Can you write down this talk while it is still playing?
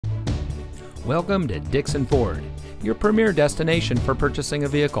Welcome to Dixon Ford, your premier destination for purchasing a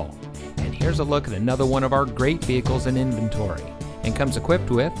vehicle. And here's a look at another one of our great vehicles in inventory, and comes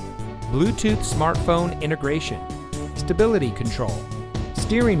equipped with Bluetooth smartphone integration, stability control,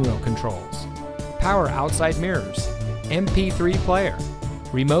 steering wheel controls, power outside mirrors, MP3 player,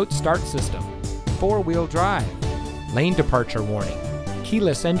 remote start system, four-wheel drive, lane departure warning,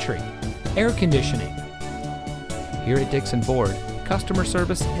 keyless entry, air conditioning. Here at Dixon Ford, customer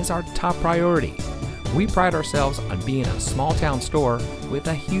service is our top priority. We pride ourselves on being a small town store with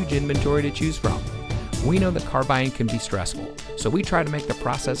a huge inventory to choose from. We know that car buying can be stressful, so we try to make the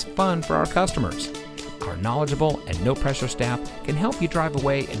process fun for our customers. Our knowledgeable and no-pressure staff can help you drive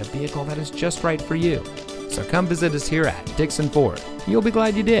away in a vehicle that is just right for you. So come visit us here at Dixon Ford. You'll be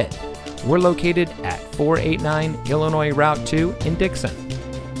glad you did. We're located at 489 Illinois Route 2 in Dixon.